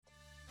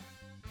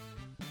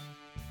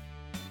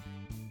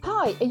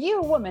Hi, are you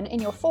a woman in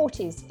your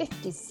 40s,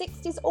 50s,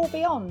 60s or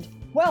beyond?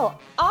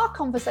 Well, our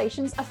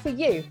conversations are for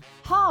you.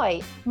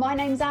 Hi, my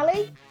name's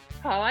Ali.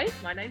 Hi,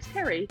 my name's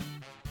Kerry.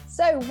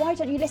 So why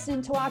don't you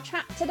listen to our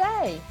chat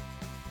today?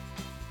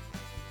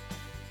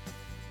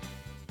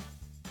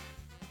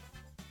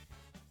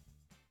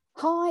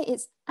 Hi,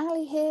 it's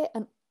Ali here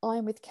and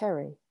I'm with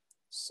Kerry.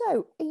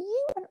 So, are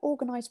you an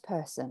organised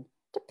person?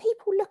 Do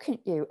people look at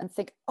you and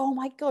think, oh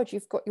my God,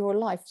 you've got your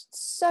life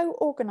so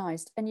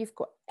organised and you've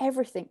got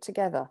everything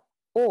together?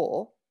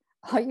 Or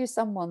are you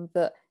someone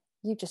that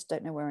you just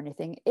don't know where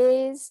anything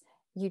is?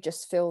 You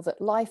just feel that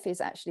life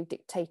is actually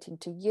dictating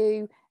to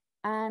you,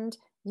 and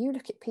you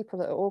look at people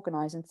that are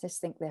organised and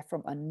just think they're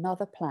from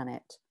another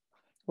planet.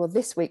 Well,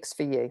 this week's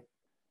for you.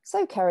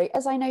 So, Kerry,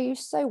 as I know you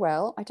so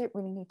well, I don't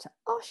really need to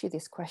ask you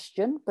this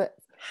question, but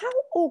how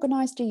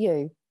organised are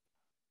you?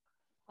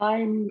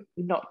 I'm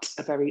not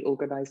a very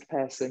organised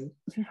person.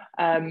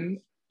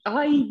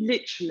 I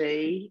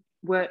literally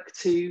work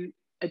to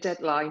a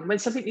deadline. When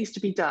something needs to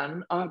be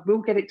done, I will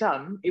get it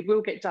done. It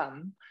will get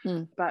done,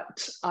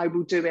 but I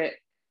will do it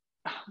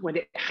when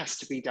it has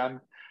to be done.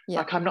 Yeah.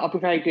 Like, I'm not a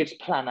very good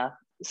planner.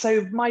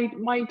 So my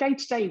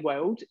day-to-day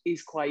world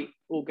is quite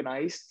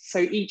organised. So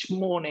each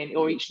morning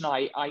or each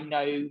night, I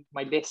know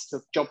my list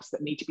of jobs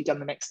that need to be done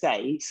the next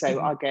day.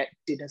 So I get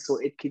dinner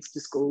sorted, kids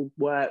to school,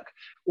 work,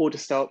 order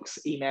stocks,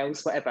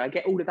 emails, whatever. I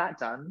get all of that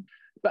done.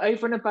 But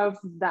over and above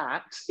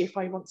that, if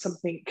I want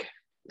something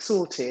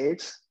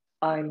sorted,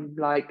 I'm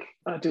like,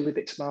 I'll deal with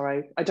it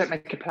tomorrow. I don't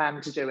make a plan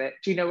to do it.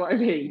 Do you know what I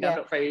mean? Yeah. I'm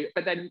not very,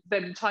 but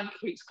then time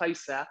keeps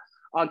closer.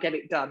 I'll get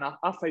it done.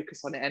 I'll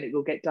focus on it and it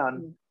will get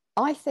done.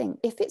 I think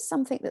if it's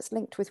something that's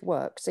linked with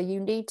work, so you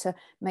need to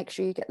make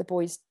sure you get the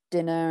boys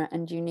dinner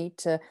and you need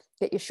to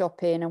get your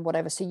shopping and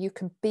whatever, so you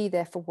can be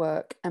there for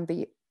work and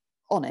be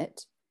on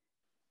it,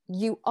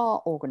 you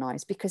are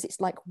organised, because it's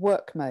like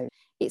work mode.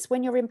 It's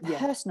when you're in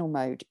personal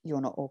mode,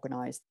 you're not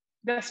organised.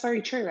 That's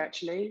very true,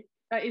 actually.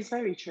 That is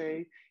very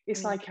true.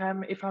 It's like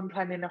if I'm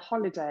planning a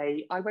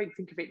holiday, I won't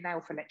think of it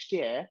now for next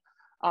year.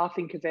 I'll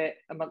think of it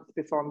a month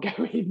before I'm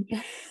going.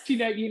 Do you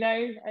know,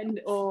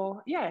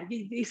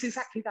 it's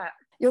exactly that.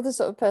 You're the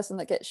sort of person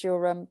that gets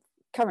your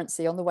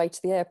currency on the way to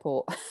the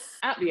airport.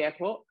 At the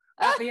airport,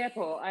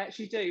 I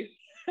actually do.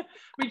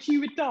 Which you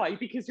would die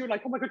because you're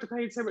like, oh my God, you're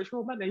paying so much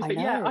more money. But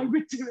yeah, I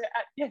would do it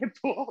at the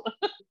airport.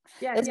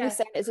 As we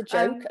say, it's a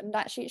joke, and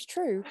actually it's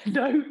true.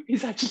 No,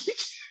 it's actually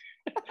true.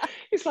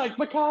 It's like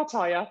my car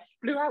tyre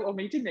blew out on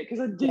me, didn't it? Because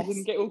I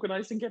didn't get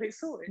organised and get it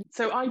sorted.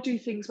 So I do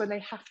things when they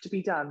have to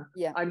be done.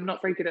 Yeah. I'm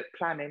not very good at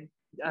planning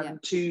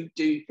to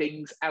do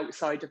things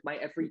outside of my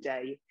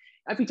everyday.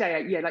 Every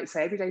day, like I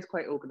say, every day is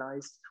quite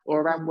organised, or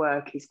around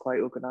work is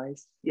quite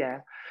organised. Yeah.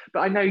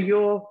 But I know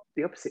you're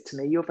the opposite to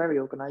me. You're very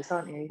organised,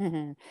 aren't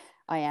you?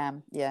 I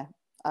am, yeah.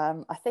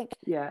 I think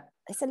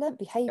it's a learnt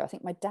behaviour. I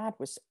think my dad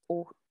was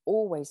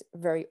always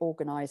very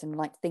organised and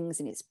like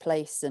things in its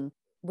place, and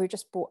we were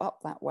just brought up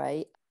that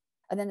way.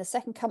 And then the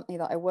second company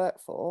that I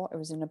worked for, it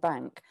was in a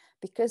bank,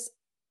 because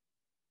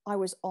I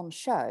was on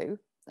show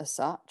as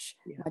such,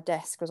 my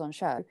desk was on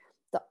show,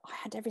 that I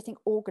had everything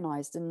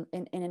organised in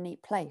a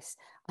neat place.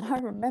 And I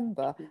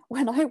remember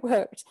when I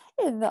worked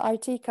in the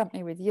IT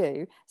company with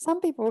you, some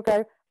people would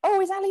go,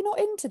 oh, is Ali not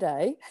in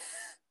today?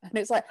 And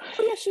it's like,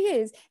 oh yeah, she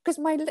is, because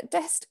my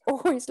desk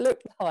always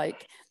looked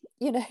like,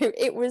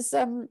 it was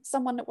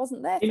someone that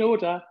wasn't there. In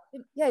order.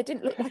 Yeah, it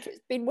didn't look like it's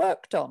been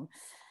worked on.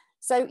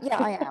 So yeah,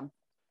 I am.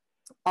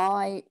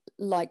 I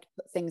like to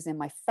put things in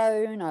my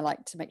phone. I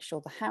like to make sure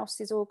the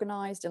house is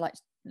organised. I like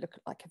to look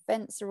at like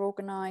events are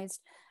organised.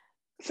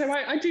 So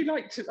I do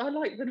like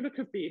the look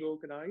of being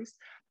organised.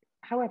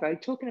 However,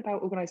 talking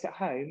about organised at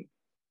home,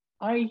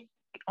 I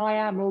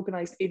am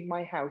organised in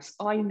my house.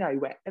 I know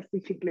where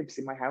everything lives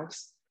in my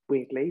house,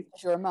 weirdly.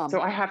 You're a mum. So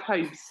I have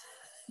homes.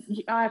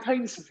 I have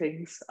homes for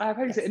things. I have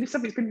homes, and if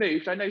something's been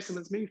moved, I know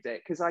someone's moved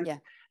it, because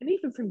and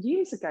even from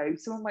years ago,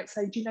 someone might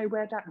say, do you know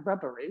where that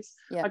rubber is?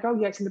 I go,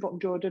 yeah, it's in the bottom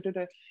drawer.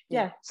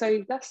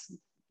 So that's a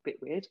bit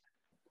weird.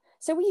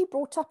 So were you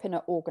brought up in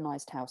an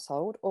organised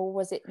household, or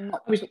was it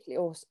not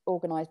particularly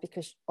organised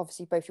because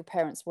obviously both your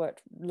parents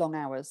worked long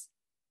hours?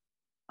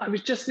 I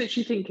was just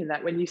literally thinking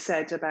that when you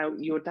said about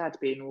your dad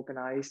being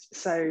organised.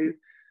 So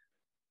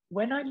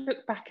when I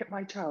look back at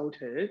my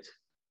childhood,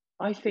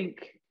 I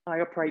think I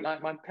operate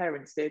like my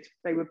parents did.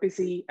 They were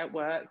busy at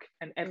work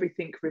and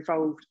everything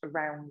revolved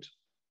around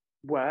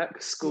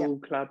work, school,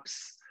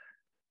 clubs.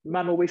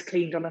 Mum always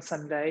cleaned on a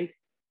Sunday.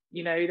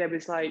 There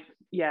was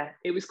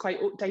it was quite,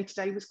 day to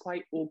day was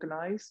quite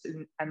organised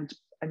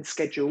and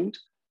scheduled.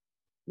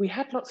 We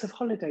had lots of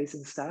holidays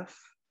and stuff.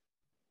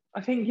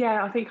 I think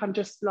I'm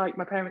just like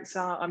my parents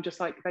are. I'm just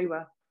like they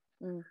were.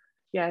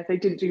 Yeah, they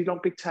didn't do long,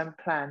 big term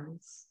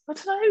plans. I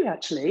don't know,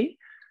 actually.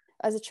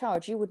 As a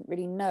child, you wouldn't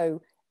really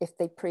know if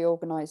they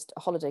pre-organised a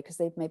holiday, because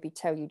they'd maybe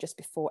tell you just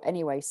before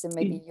anyway. So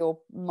maybe your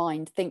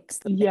mind thinks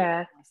that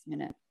last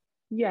minute.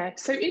 Yeah.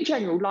 So in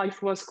general,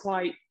 life was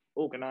quite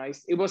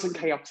organised. It wasn't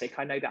chaotic.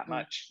 I know that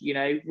much.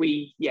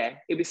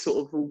 It was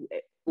sort of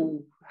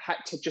all had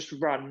to just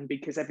run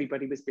because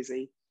everybody was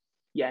busy.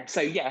 Yeah,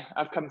 so yeah,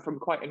 I've come from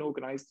quite an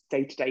organised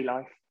day-to-day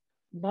life.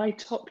 My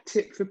top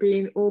tip for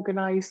being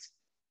organised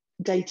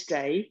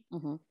day-to-day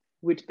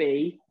would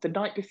be the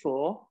night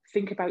before,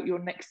 think about your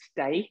next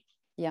day.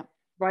 Yeah.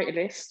 Write a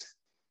list,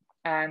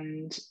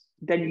 and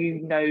then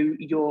you know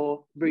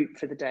your route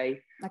for the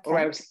day. Okay. Or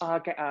else I'll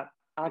get up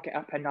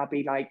and I'll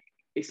be like,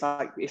 it's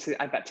that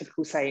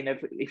typical saying of,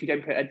 if you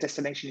don't put a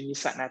destination in your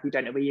sat nav, you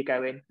don't know where you're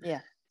going. Yeah.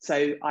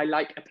 So I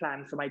like a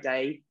plan for my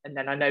day, and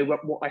then I know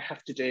what I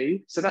have to do.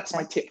 So that's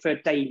my tip for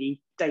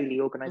daily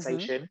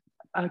organisation.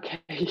 Okay.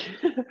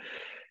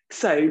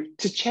 So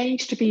to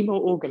change to be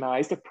more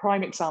organised, a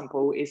prime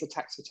example is a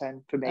tax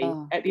return for me.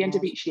 At the end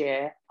of each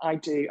year, I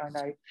do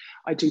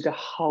the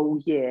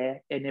whole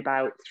year in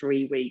about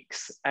 3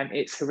 weeks, and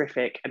it's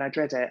horrific and I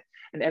dread it.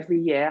 And every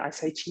year I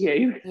say to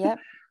you,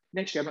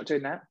 next year I'm not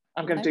doing that.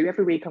 I'm going to do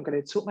every week. I'm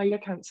going to sort my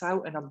accounts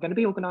out, and I'm going to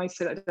be organised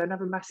so that I don't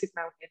have a massive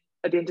mountain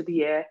at the end of the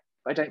year,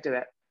 but I don't do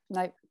it.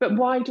 No. But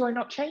why do I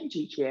not change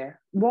each year?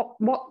 What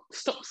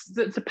stops?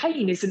 The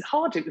pain isn't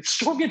hard enough,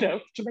 strong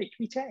enough to make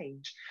me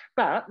change.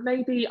 But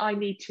maybe I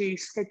need to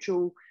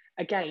schedule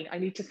again. I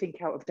need to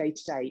think out of day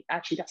to day.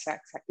 Actually, that's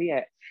exactly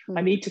it.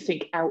 I need to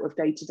think out of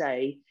day to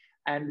day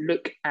and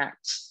look at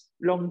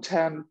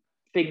long-term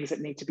things that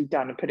need to be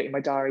done and put it in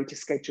my diary to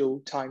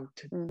schedule time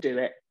to do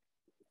it.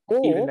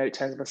 Even though it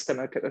turns my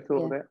stomach at the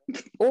thought of it.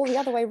 Or the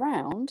other way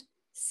round,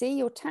 see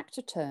your tax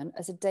return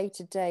as a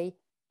day-to-day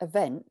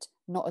event,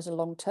 not as a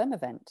long-term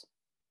event.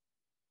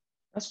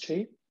 That's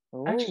true.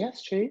 Actually,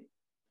 that's true.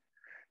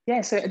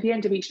 Yeah, so at the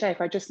end of each day,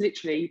 if I just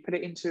literally put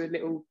it into a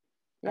little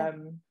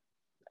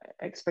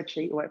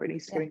spreadsheet or whatever it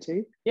needs to go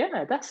into,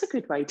 that's a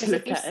good way to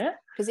look at it.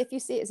 Because if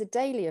you see it as a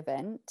daily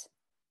event,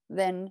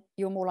 then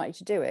you're more likely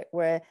to do it.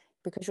 Where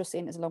because you're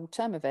seeing it as a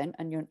long-term event,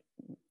 and you're,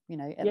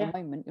 at the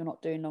moment you're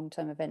not doing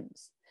long-term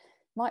events,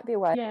 might be a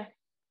way. Yeah.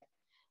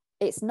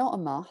 It's not a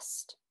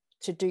must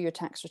to do your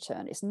tax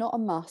return. It's not a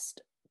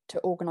must to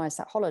organise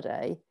that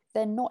holiday.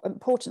 They're not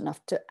important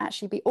enough to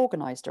actually be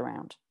organised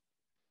around.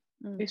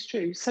 It's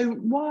true. So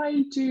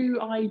why do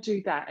I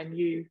do that and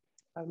you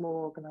are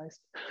more organised?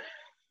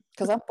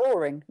 Because I'm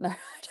boring. No,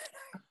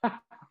 I don't know.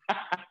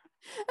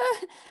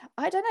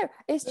 I don't know.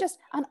 It's just,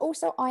 and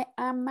also I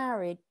am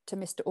married to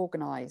Mr.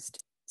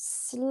 Organised,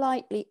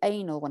 slightly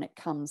anal when it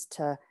comes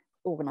to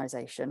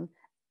organisation.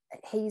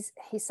 He's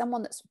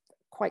someone that's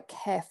quite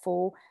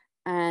careful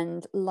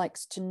and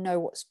likes to know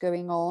what's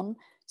going on.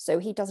 So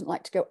he doesn't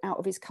like to go out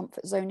of his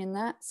comfort zone in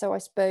that. So I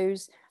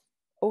suppose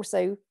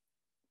also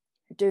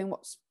doing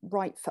what's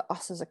right for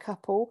us as a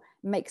couple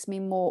makes me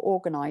more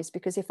organised,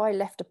 because if I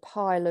left a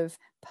pile of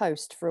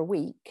post for a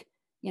week,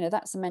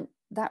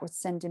 that would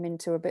send him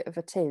into a bit of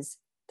a tiz,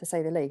 to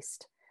say the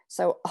least.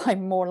 So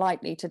I'm more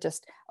likely to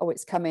just,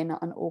 it's come in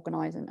and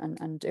organise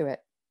and do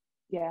it.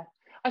 Yeah.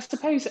 I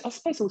suppose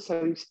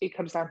also it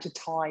comes down to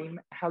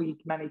time, how you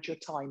manage your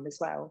time as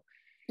well.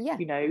 Yeah.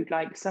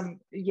 Like some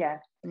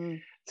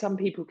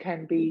people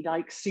can be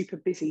like super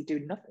busy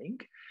doing nothing,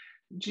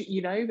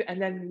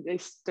 and then they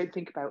don't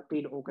think about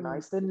being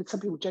organised. Then some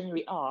people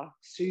generally are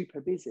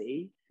super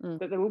busy,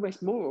 but they're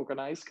almost more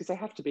organised because they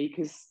have to be,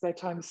 because their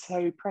time is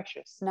so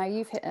precious. Now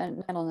you've hit a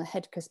nail on the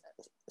head, because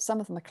some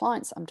of my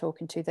clients I'm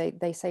talking to,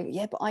 they say,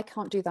 yeah, but I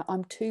can't do that.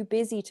 I'm too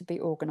busy to be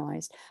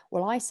organised.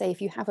 Well, I say,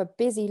 if you have a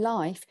busy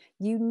life,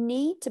 you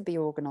need to be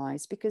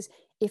organised, because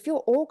if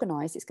you're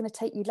organised, it's going to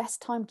take you less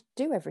time to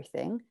do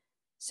everything.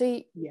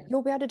 So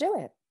you'll be able to do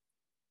it.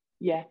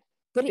 Yeah.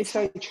 But it's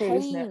so true,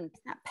 isn't it?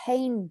 That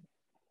pain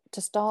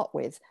to start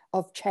with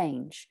of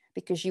change,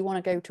 because you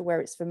want to go to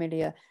where it's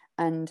familiar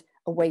and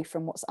away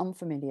from what's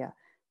unfamiliar.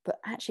 But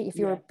actually, if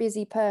you're a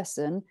busy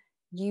person,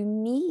 you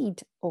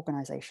need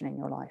organisation in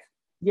your life.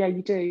 Yeah,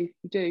 you do.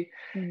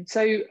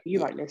 So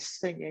you write lists,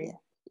 don't you?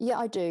 Yeah,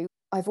 I do.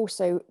 I've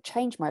also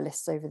changed my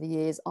lists over the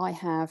years. I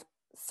have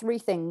 3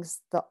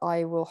 things that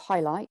I will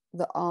highlight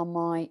that are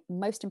my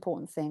most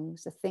important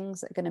things, the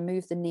things that are going to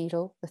move the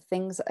needle, the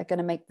things that are going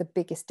to make the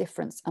biggest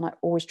difference, and I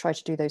always try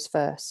to do those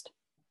first.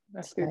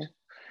 That's good.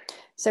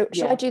 So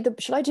shall I do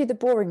the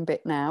boring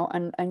bit now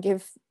and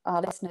give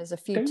our listeners a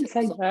few tips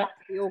on how to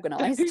be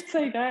organised?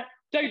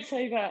 Don't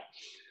say that.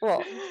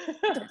 What?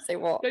 Don't say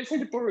what? Don't say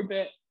the boring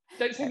bit.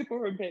 Don't say the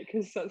boring bit,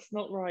 because that's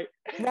not right.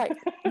 Right.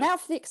 Now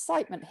for the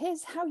excitement.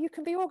 Here's how you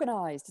can be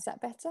organised. Is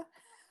that better?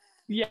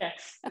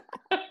 Yes.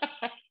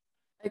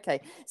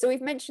 Okay. So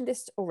we've mentioned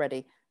this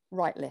already.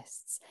 Write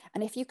lists.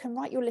 And if you can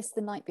write your list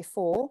the night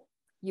before,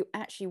 you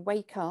actually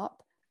wake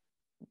up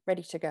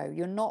ready to go.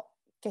 You're not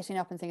getting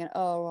up and thinking,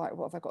 oh, right,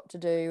 what have I got to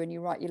do? And you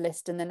write your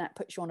list, and then that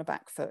puts you on a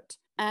back foot.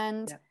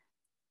 And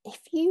if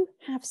you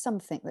have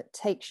something that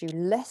takes you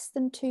less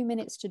than 2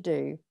 minutes to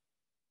do,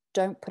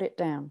 don't put it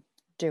down.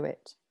 Do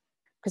it.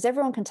 Because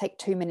everyone can take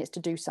 2 minutes to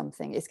do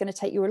something. It's going to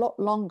take you a lot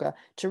longer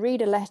to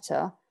read a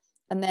letter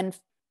and then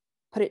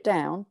put it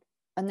down,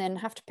 and then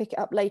have to pick it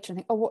up later and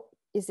think, oh, what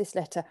is this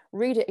letter?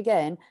 Read it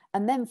again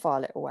and then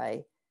file it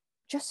away.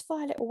 Just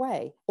file it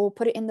away, or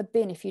put it in the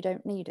bin if you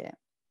don't need it.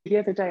 The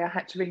other day I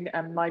had to ring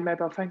my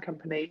mobile phone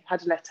company,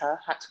 had a letter,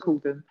 had to call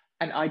them.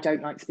 And I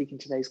don't like speaking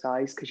to those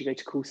guys because you go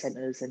to call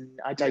centres and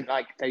I don't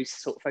like those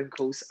sort of phone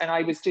calls. And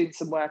I was doing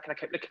some work and I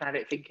kept looking at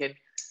it thinking,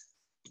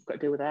 got to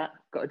deal with that,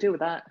 got to deal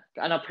with that.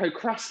 And I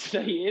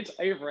procrastinated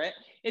over it.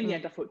 In the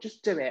end, I thought,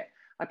 just do it.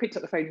 I picked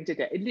up the phone and did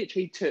it. It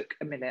literally took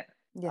a minute.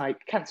 Yeah. I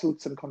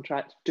cancelled some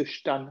contract,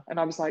 done. And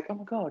I was like, oh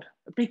my God,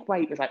 a big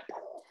weight was like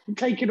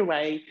taken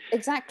away.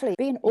 Exactly.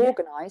 Being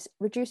organised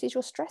reduces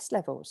your stress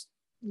levels.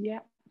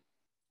 Yeah.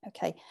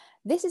 Okay.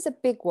 This is a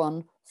big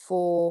one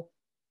for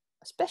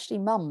especially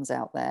mums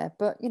out there,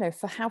 but you know,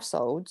 for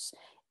households,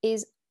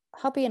 is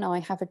hubby and I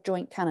have a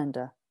joint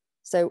calendar.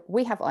 So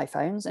we have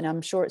iPhones, and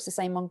I'm sure it's the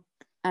same on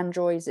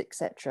Androids,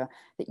 etc.,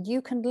 that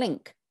you can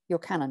link your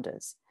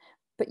calendars,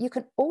 but you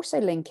can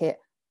also link it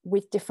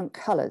with different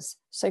colors.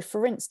 So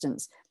for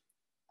instance,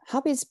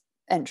 hubby's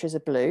entries are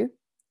blue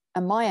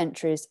and my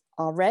entries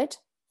are red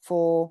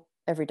for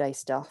everyday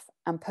stuff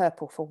and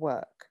purple for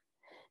work.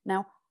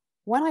 Now,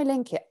 when I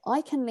link it,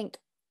 I can link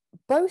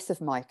both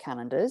of my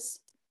calendars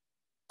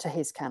to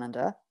his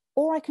calendar,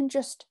 or I can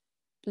just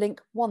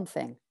link one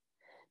thing.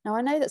 Now,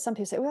 I know that some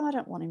people say, well, I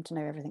don't want him to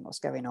know everything that's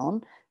going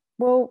on.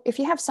 Well, if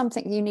you have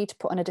something you need to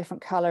put on a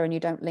different color and you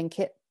don't link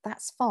it,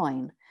 that's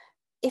fine.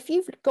 If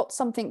you've got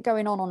something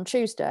going on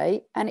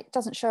Tuesday and it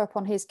doesn't show up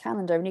on his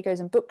calendar and he goes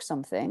and books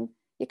something,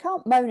 you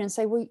can't moan and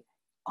say, well,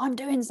 I'm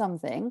doing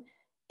something.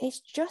 It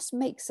just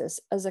makes us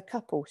as a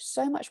couple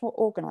so much more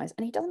organized.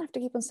 And he doesn't have to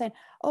keep on saying,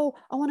 oh,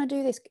 I want to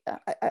do this.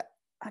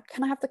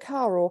 Can I have the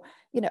car? Or,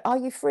 you know, are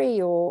you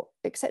free? Or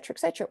et cetera, et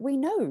cetera. We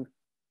know.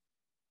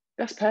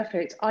 That's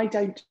perfect. I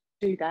don't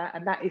do that.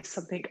 And that is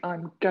something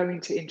I'm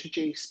going to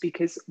introduce,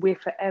 because we're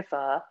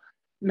forever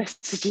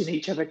messaging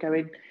each other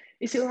going,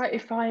 is it all right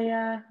if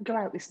I go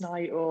out this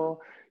night? Or,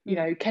 you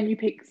know, can you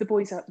pick the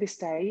boys up this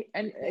day?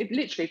 And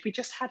literally, if we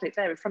just had it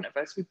there in front of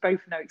us, we both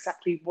know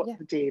exactly what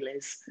the deal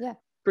is. Yeah.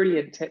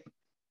 Brilliant tip.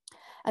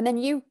 And then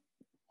you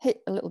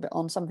hit a little bit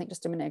on something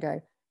just a minute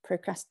ago,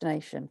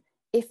 procrastination.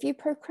 If you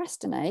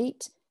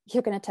procrastinate,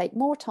 you're going to take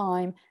more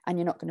time and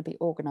you're not going to be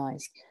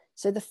organized.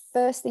 So the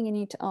first thing you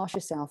need to ask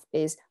yourself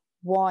is,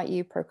 why are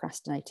you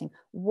procrastinating?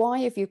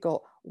 Why have you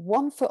got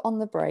one foot on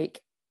the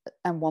brake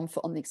and one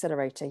foot on the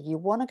accelerator? You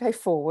want to go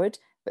forward,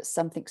 but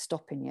something's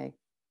stopping you.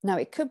 Now,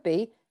 it could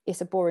be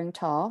it's a boring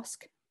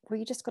task. Well,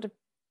 you just got to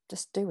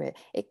just do it.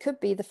 It could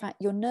be the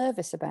fact you're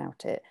nervous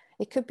about it.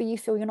 It could be you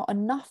feel you're not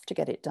enough to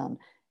get it done.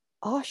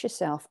 Ask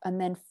yourself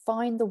and then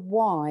find the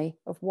why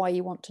of why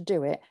you want to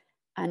do it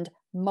and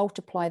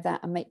multiply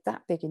that and make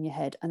that big in your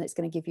head. And it's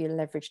going to give you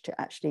leverage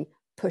to actually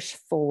push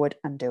forward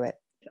and do it.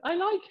 I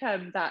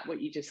like that,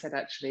 what you just said,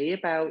 actually,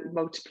 about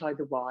multiply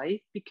the why,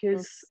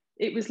 because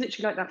it was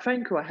literally like that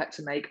phone call I had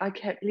to make. I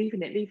kept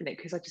leaving it,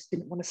 because I just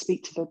didn't want to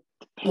speak to the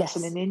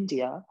person in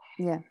India.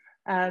 Yeah.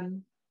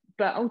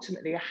 But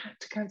ultimately, I had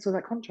to cancel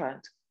that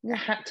contract. It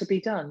had to be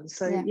done.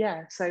 So,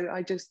 so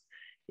I just,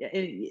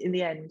 in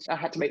the end, I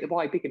had to make the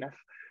why big enough.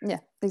 Yeah,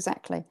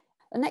 exactly.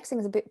 The next thing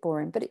is a bit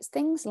boring, but it's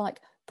things like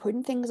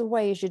putting things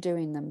away as you're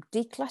doing them,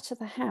 declutter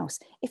the house.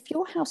 If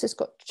your house has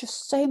got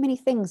just so many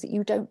things that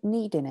you don't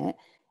need in it,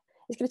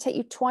 it's going to take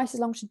you twice as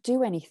long to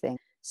do anything.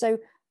 So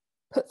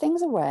put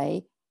things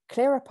away,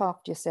 clear up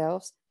after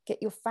yourselves,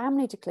 get your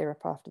family to clear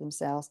up after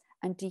themselves,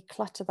 and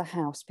declutter the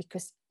house,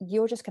 because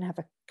you're just going to have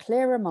a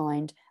clearer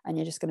mind and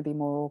you're just going to be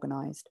more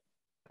organized.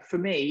 For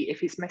me,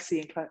 if it's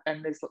messy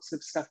and there's lots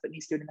of stuff that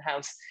needs doing in the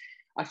house,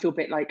 I feel a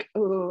bit like,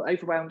 oh,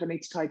 overwhelmed. I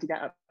need to tidy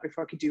that up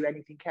before I can do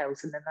anything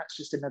else. And then that's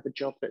just another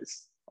job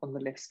that's on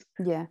the list.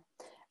 Yeah.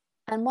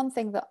 And one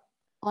thing that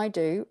I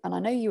do, and I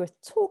know you were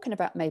talking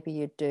about maybe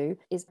you'd do,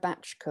 is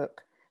batch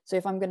cook. So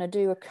if I'm going to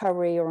do a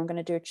curry or I'm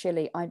going to do a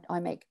chili, I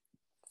make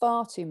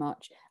far too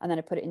much, and then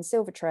I put it in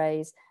silver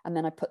trays, and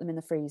then I put them in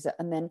the freezer.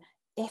 And then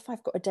if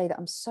I've got a day that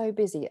I'm so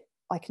busy,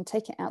 I can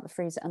take it out the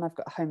freezer and I've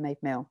got a homemade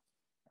meal.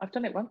 I've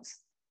done it once.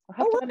 I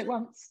have done it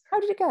once. How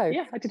did it go?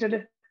 Yeah, I did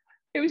it.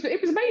 It was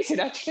amazing,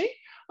 actually.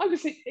 I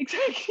was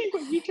exactly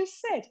what you just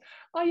said.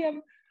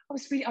 I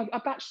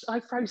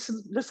froze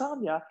some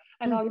lasagna,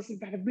 and I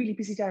had a really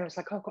busy day. I was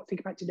like, oh, I've got to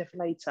think about dinner for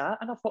later.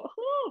 And I thought,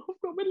 oh,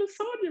 I've got my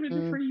lasagna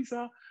in the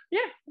freezer.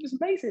 Yeah, it was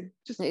amazing.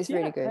 It's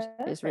really good.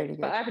 It's really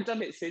good. But I haven't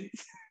done it since.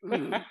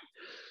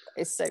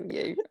 It's so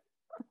you.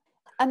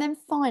 And then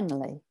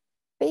finally,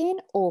 being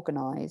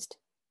organised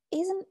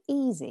isn't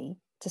easy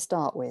to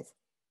start with.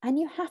 And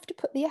you have to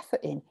put the effort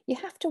in. You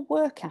have to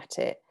work at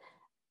it.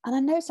 And I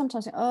know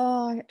sometimes,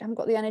 I haven't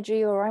got the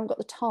energy or I haven't got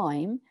the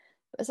time.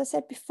 But as I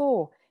said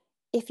before,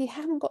 if you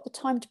haven't got the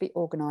time to be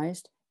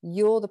organised,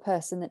 you're the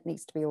person that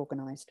needs to be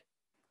organised.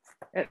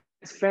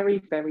 It's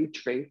very, very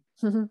true.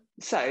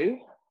 So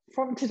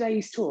from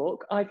today's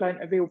talk, I've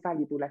learned a real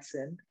valuable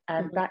lesson,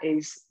 and that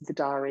is the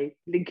diary,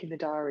 linking the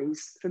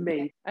diaries for me.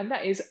 Yeah. And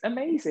that is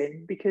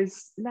amazing,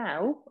 because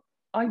now,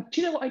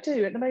 do you know what I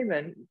do at the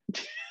moment?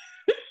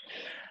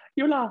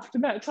 You'll laugh, the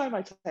amount of time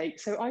I take.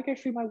 So I go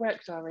through my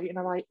work diary and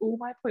I write all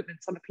my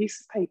appointments on a piece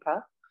of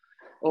paper,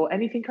 or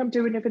anything I'm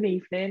doing of an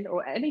evening,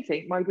 or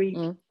anything my week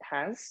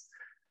has.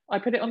 I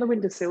put it on the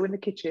windowsill in the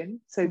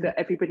kitchen so that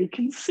everybody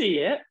can see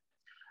it.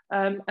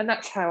 And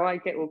that's how I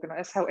get organised.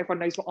 That's how everyone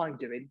knows what I'm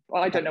doing.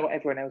 Well, I don't know what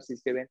everyone else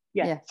is doing.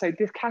 Yeah. So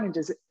this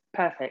calendar's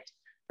perfect.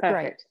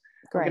 Great.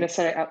 I'm going to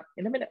set it up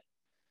in a minute.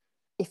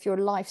 If your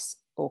life's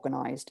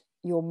organised,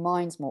 your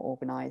mind's more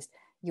organised,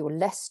 you're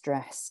less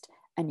stressed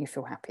and you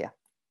feel happier.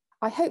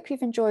 I hope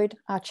you've enjoyed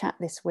our chat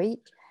this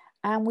week,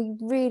 and we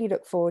really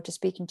look forward to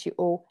speaking to you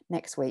all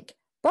next week.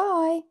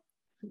 Bye.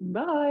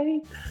 Bye.